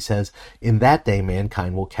 21, he says, "In that day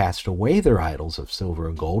mankind will cast away their idols of silver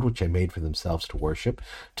and gold, which they made for themselves to worship,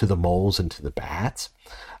 to the moles and to the bats,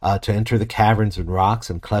 to enter the caverns and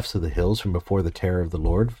rocks and clefts of the hills from before the terror of the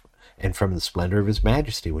Lord, and from the splendor of his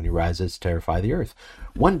majesty when he rises to terrify the earth."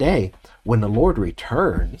 One day, when the Lord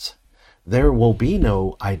returns, there will be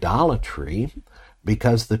no idolatry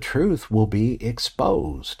because the truth will be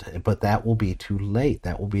exposed. But that will be too late.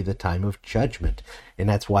 That will be the time of judgment. And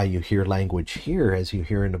that's why you hear language here, as you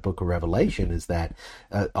hear in the book of Revelation, is that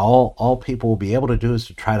all people will be able to do is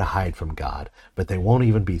to try to hide from God, but they won't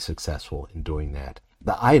even be successful in doing that.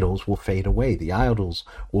 The idols will fade away. The idols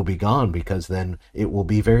will be gone, because then it will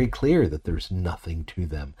be very clear that there's nothing to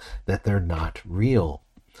them, that they're not real.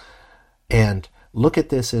 And look at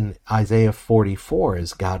this in Isaiah 44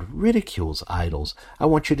 as God ridicules idols. I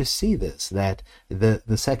want you to see this, that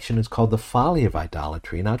the section is called the folly of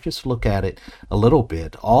idolatry. And I'll just look at it a little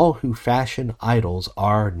bit. "All who fashion idols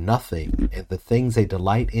are nothing, and the things they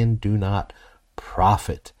delight in do not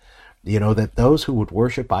profit." You know, that those who would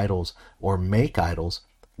worship idols or make idols,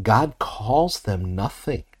 God calls them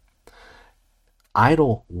nothing.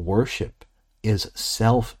 Idol worship is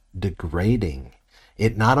self-degrading.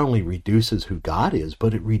 It not only reduces who God is,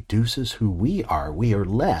 but it reduces who we are. We are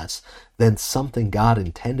less than something God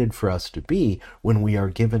intended for us to be when we are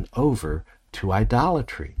given over to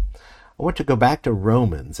idolatry. I want to go back to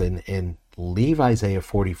Romans and leave Isaiah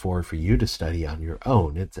 44 for you to study on your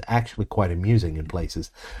own. It's actually quite amusing in places.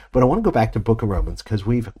 But I want to go back to the book of Romans because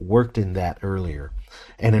we've worked in that earlier.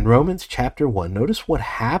 And in Romans chapter 1, notice what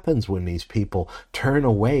happens when these people turn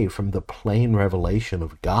away from the plain revelation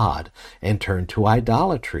of God and turn to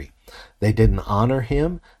idolatry. They didn't honor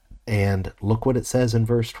him. And look what it says in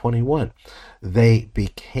verse 21. "They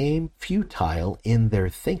became futile in their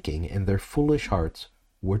thinking, and their foolish hearts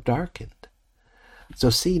were darkened." So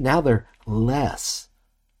see, now they're less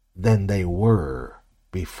than they were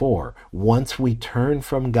before. Once we turn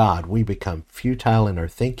from God, we become futile in our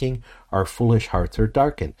thinking, our foolish hearts are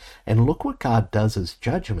darkened. And look what God does as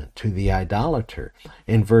judgment to the idolater.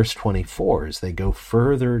 In verse 24, as they go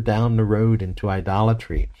further down the road into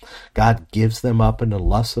idolatry, God gives them up in the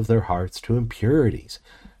lusts of their hearts to impurities,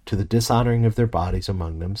 to the dishonoring of their bodies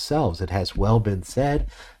among themselves. It has well been said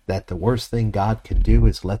that the worst thing God can do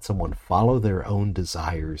is let someone follow their own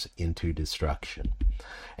desires into destruction.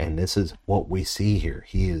 And this is what we see here.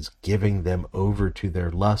 He is giving them over to their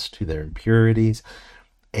lust, to their impurities.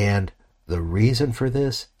 And the reason for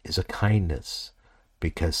this is a kindness,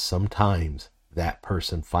 because sometimes that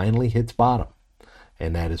person finally hits bottom,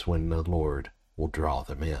 and that is when the Lord will draw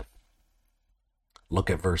them in. Look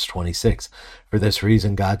at verse 26. "For this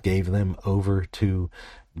reason God gave them over to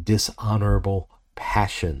dishonorable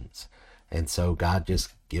passions." And so God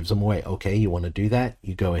just gives them away. Okay, you want to do that?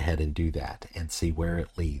 You go ahead and do that and see where it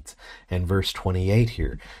leads. And verse 28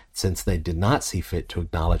 here, "Since they did not see fit to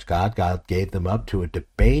acknowledge God, God gave them up to a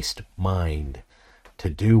debased mind to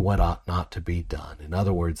do what ought not to be done." In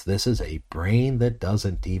other words, this is a brain that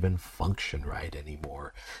doesn't even function right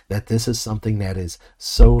anymore. That this is something that is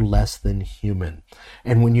so less than human.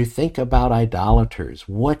 And when you think about idolaters,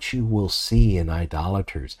 what you will see in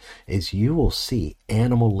idolaters is you will see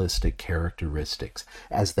animalistic characteristics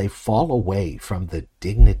as they fall away from the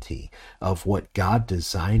dignity of what God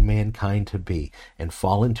designed mankind to be and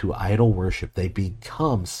fall into idol worship. They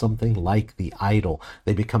become something like the idol.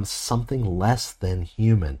 They become something less than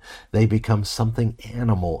human. They become something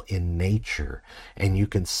animal in nature. And you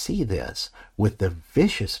can see this with the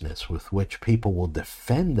viciousness with which people will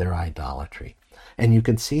defend their idolatry. And you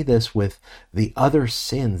can see this with the other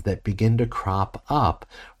sins that begin to crop up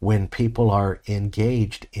when people are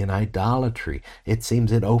engaged in idolatry. It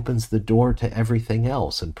seems it opens the door to everything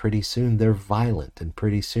else, and pretty soon they're violent, and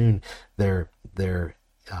pretty soon they're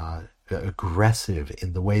aggressive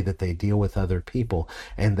in the way that they deal with other people,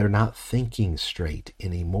 and they're not thinking straight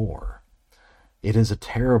anymore. It is a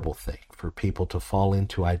terrible thing for people to fall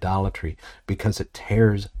into idolatry because it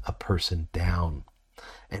tears a person down.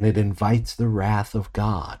 And it invites the wrath of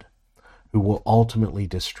God, who will ultimately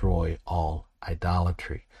destroy all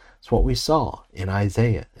idolatry. It's what we saw in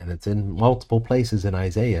Isaiah, and it's in multiple places in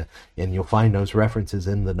Isaiah, and you'll find those references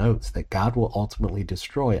in the notes that God will ultimately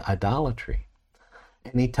destroy idolatry.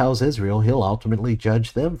 And he tells Israel he'll ultimately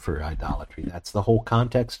judge them for idolatry. That's the whole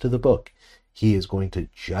context to the book. He is going to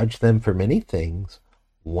judge them for many things,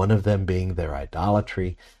 one of them being their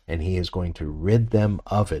idolatry, and he is going to rid them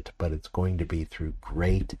of it, but it's going to be through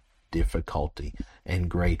great difficulty and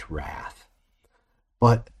great wrath.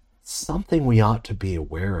 But something we ought to be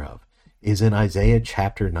aware of is in Isaiah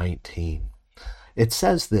chapter 19. It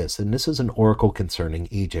says this, and this is an oracle concerning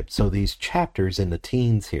Egypt. So these chapters in the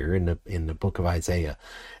teens here in the book of Isaiah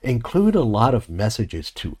include a lot of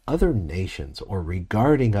messages to other nations or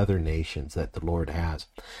regarding other nations that the Lord has.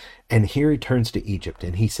 And here he turns to Egypt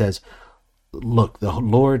and he says, look, the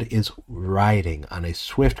Lord is riding on a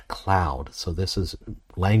swift cloud. So this is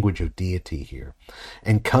language of deity here,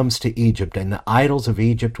 and comes to Egypt, and the idols of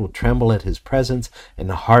Egypt will tremble at his presence, and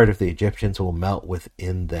the heart of the Egyptians will melt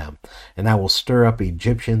within them. And I will stir up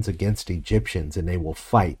Egyptians against Egyptians, and they will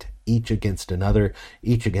fight, each against another,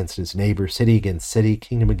 each against his neighbor, city against city,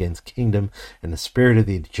 kingdom against kingdom, and the spirit of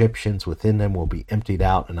the Egyptians within them will be emptied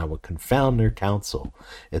out, and I will confound their counsel,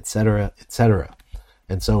 etc., etc.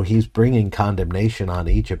 And so he's bringing condemnation on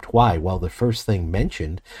Egypt. Why? Well, the first thing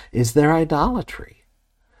mentioned is their idolatry,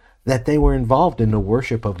 that they were involved in the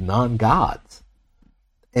worship of non-gods.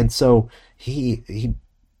 And so he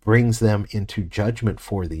brings them into judgment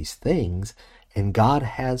for these things, and God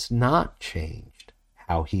has not changed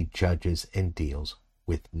how he judges and deals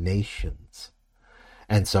with nations.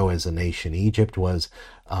 And so as a nation, Egypt was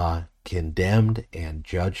condemned and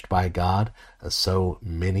judged by God, so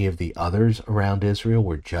many of the others around Israel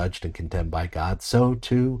were judged and condemned by God. So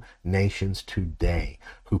too nations today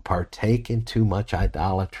who partake in too much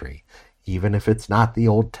idolatry, even if it's not the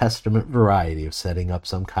Old Testament variety of setting up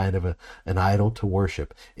some kind of an idol to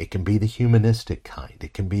worship. It can be the humanistic kind.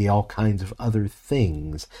 It can be all kinds of other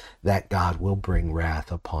things that God will bring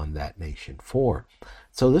wrath upon that nation for.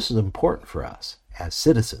 So this is important for us as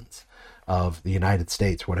citizens of the United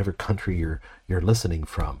States, whatever country you're listening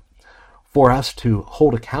from, for us to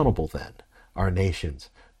hold accountable then our nations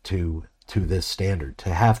to this standard,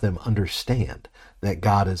 to have them understand that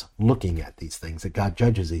God is looking at these things, that God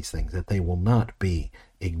judges these things, that they will not be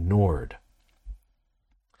ignored.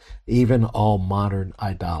 Even all modern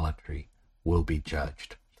idolatry will be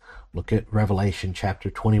judged. Look at Revelation chapter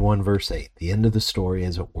 21, verse 8, the end of the story,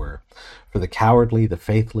 as it were. For the cowardly, the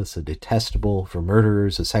faithless, the detestable, for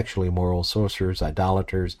murderers, the sexually immoral, sorcerers,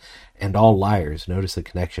 idolaters, and all liars. Notice the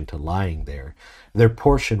connection to lying there. Their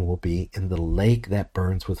portion will be in the lake that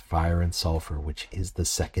burns with fire and sulfur, which is the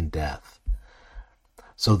second death.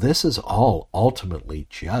 So this is all ultimately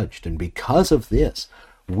judged. And because of this,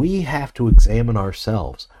 we have to examine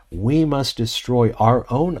ourselves. We must destroy our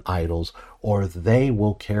own idols, or they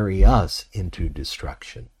will carry us into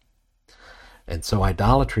destruction. And so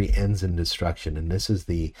idolatry ends in destruction, and this is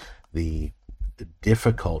the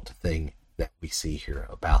difficult thing that we see here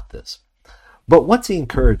about this. But what's the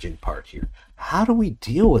encouraging part here? How do we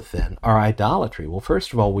deal with then our idolatry? Well,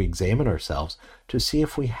 first of all, we examine ourselves to see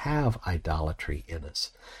if we have idolatry in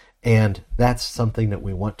us. And that's something that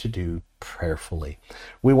we want to do prayerfully.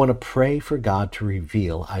 We want to pray for God to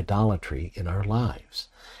reveal idolatry in our lives.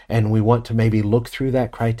 And we want to maybe look through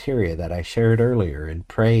that criteria that I shared earlier and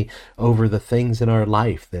pray over the things in our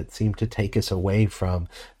life that seem to take us away from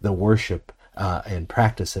the worship and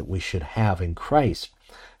practice that we should have in Christ.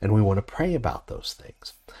 And we want to pray about those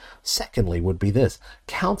things. Secondly would be this: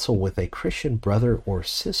 counsel with a Christian brother or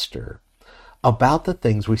sister about the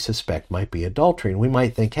things we suspect might be adultery. And we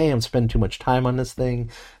might think, hey, I'm spending too much time on this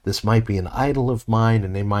thing. This might be an idol of mine.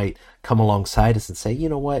 And they might come alongside us and say, you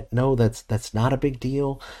know what? No, that's not a big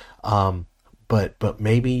deal. But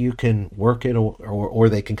maybe you can work it, or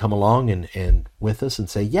they can come along and with us and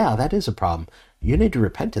say, yeah, that is a problem. You need to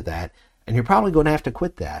repent of that. And you're probably going to have to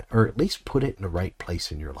quit that, or at least put it in the right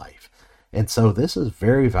place in your life. And so this is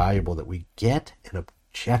very valuable that we get an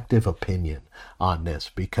objective opinion on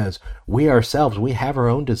this, because we ourselves, we have our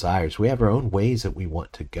own desires. We have our own ways that we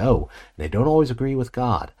want to go. And they don't always agree with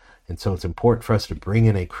God. And so it's important for us to bring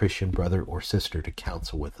in a Christian brother or sister to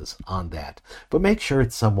counsel with us on that. But make sure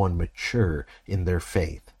it's someone mature in their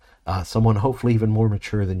faith, someone hopefully even more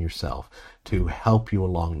mature than yourself, to help you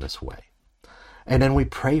along this way. And then we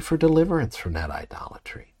pray for deliverance from that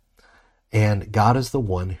idolatry. And God is the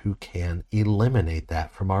one who can eliminate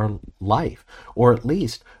that from our life, or at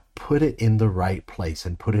least put it in the right place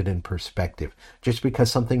and put it in perspective. Just because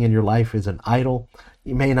something in your life is an idol,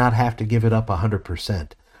 you may not have to give it up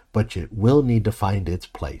 100%. But it will need to find its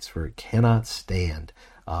place, for it cannot stand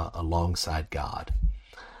alongside God.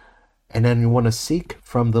 And then you want to seek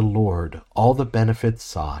from the Lord all the benefits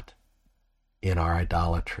sought in our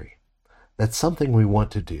idolatry. That's something we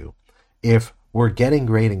want to do. If we're getting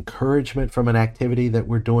great encouragement from an activity that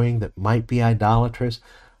we're doing that might be idolatrous,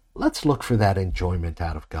 let's look for that enjoyment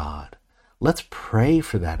out of God. Let's pray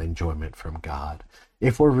for that enjoyment from God.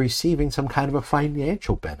 If we're receiving some kind of a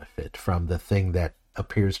financial benefit from the thing that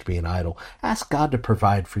appears to be an idol, ask God to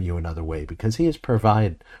provide for you another way, because he has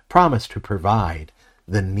promised to provide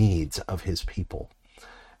the needs of his people.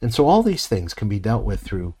 And so all these things can be dealt with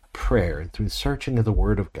through prayer and through searching of the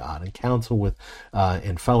Word of God and counsel with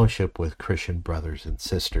and fellowship with Christian brothers and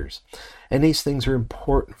sisters. And these things are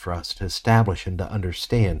important for us to establish and to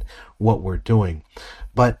understand what we're doing.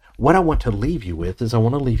 But what I want to leave you with is I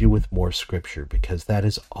want to leave you with more scripture, because that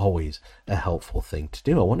is always a helpful thing to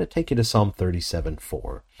do. I want to take you to Psalm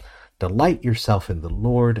 37:4. Delight yourself in the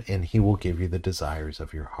Lord, and he will give you the desires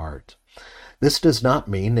of your heart. This does not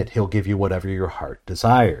mean that he'll give you whatever your heart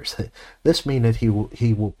desires. This means that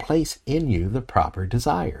he will place in you the proper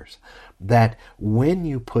desires. That when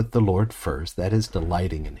you put the Lord first, that is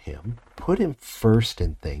delighting in him, put him first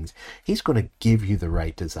in things, he's going to give you the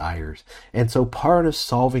right desires. And so part of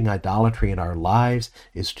solving idolatry in our lives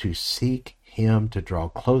is to seek him, to draw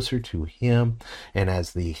closer to him. And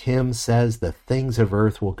as the hymn says, the things of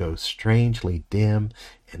earth will go strangely dim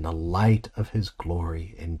in the light of his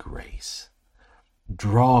glory and grace.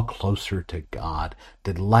 Draw closer to God,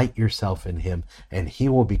 delight yourself in him, and he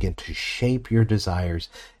will begin to shape your desires,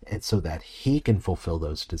 and so that he can fulfill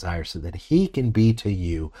those desires, so that he can be to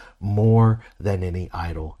you more than any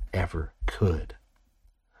idol ever could.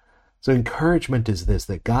 So encouragement is this,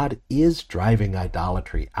 that God is driving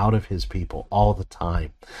idolatry out of his people all the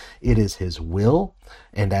time. It is his will,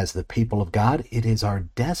 and as the people of God, it is our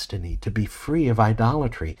destiny to be free of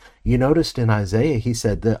idolatry. You noticed in Isaiah, he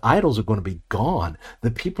said the idols are going to be gone. The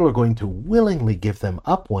people are going to willingly give them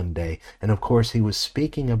up one day. And of course, he was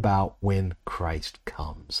speaking about when Christ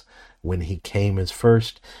comes, when he came as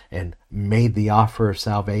first and made the offer of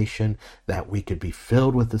salvation, that we could be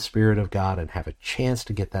filled with the Spirit of God and have a chance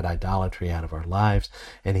to get that idolatry out of our lives.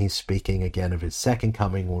 And he's speaking again of his second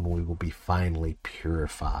coming, when we will be finally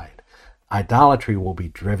purified. Idolatry will be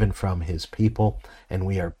driven from his people, and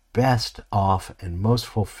we are best off and most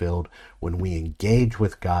fulfilled when we engage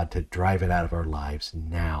with God to drive it out of our lives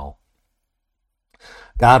now.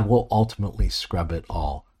 God will ultimately scrub it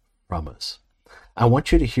all from us. I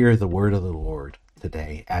want you to hear the word of the Lord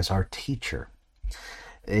today as our teacher,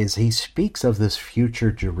 as he speaks of this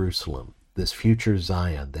future Jerusalem, this future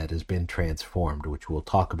Zion that has been transformed, which we'll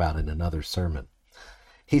talk about in another sermon.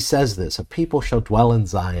 He says this, a people shall dwell in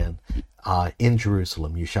Zion, in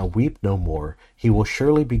Jerusalem. You shall weep no more. He will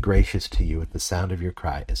surely be gracious to you at the sound of your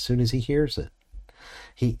cry. As soon as he hears it,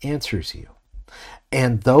 he answers you.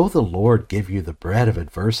 And though the Lord give you the bread of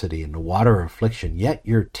adversity and the water of affliction, yet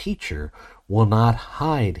your teacher will not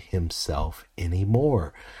hide himself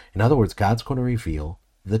anymore. In other words, God's going to reveal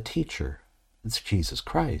the teacher. It's Jesus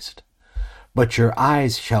Christ. But your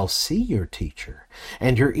eyes shall see your teacher,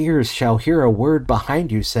 and your ears shall hear a word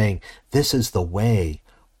behind you saying, this is the way,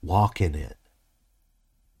 walk in it.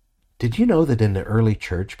 Did you know that in the early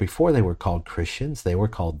church, before they were called Christians, they were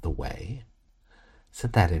called the Way?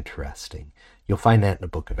 Isn't that interesting? You'll find that in the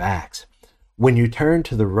book of Acts. When you turn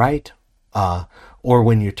to the right, or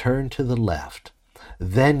when you turn to the left,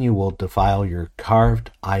 then you will defile your carved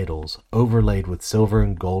idols overlaid with silver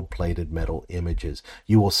and gold-plated metal images.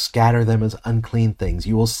 You will scatter them as unclean things.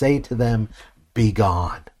 You will say to them, be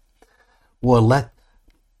gone. Well,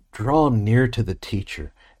 draw near to the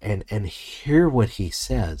teacher and hear what he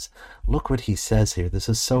says. Look what he says here. This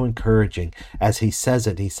is so encouraging. As he says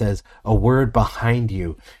it, he says, a word behind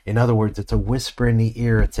you. In other words, it's a whisper in the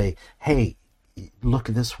ear. It's a, hey, look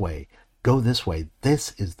this way. Go this way.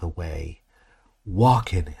 This is the way.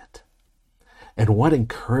 Walk in it. And what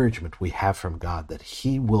encouragement we have from God that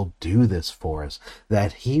He will do this for us,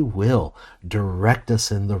 that He will direct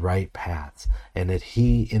us in the right paths, and that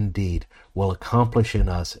He indeed will accomplish in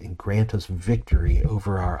us and grant us victory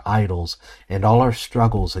over our idols and all our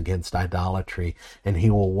struggles against idolatry, and He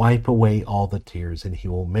will wipe away all the tears, and He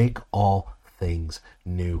will make all things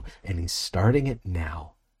new. And He's starting it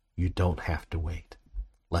now. You don't have to wait.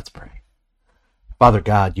 Let's pray. Father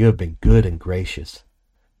God, you have been good and gracious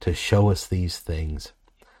to show us these things.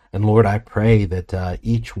 And Lord, I pray that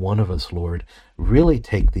each one of us, Lord, really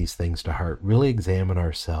take these things to heart, really examine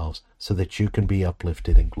ourselves so that you can be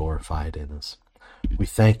uplifted and glorified in us. We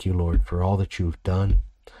thank you, Lord, for all that you've done.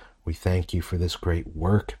 We thank you for this great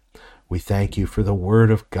work. We thank you for the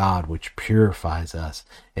Word of God, which purifies us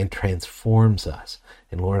and transforms us.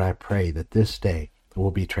 And Lord, I pray that this day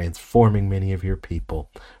will be transforming many of your people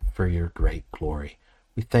for your great glory.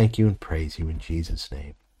 We thank you and praise you in Jesus'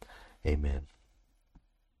 name. Amen.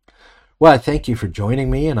 Well, I thank you for joining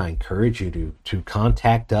me, and I encourage you to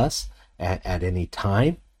contact us at any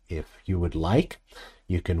time if you would like.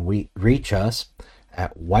 You can reach us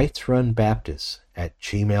at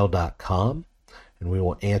whitesrunbaptist@gmail.com, and we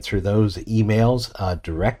will answer those emails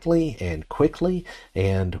directly and quickly,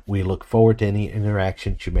 and we look forward to any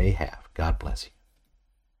interactions you may have. God bless you.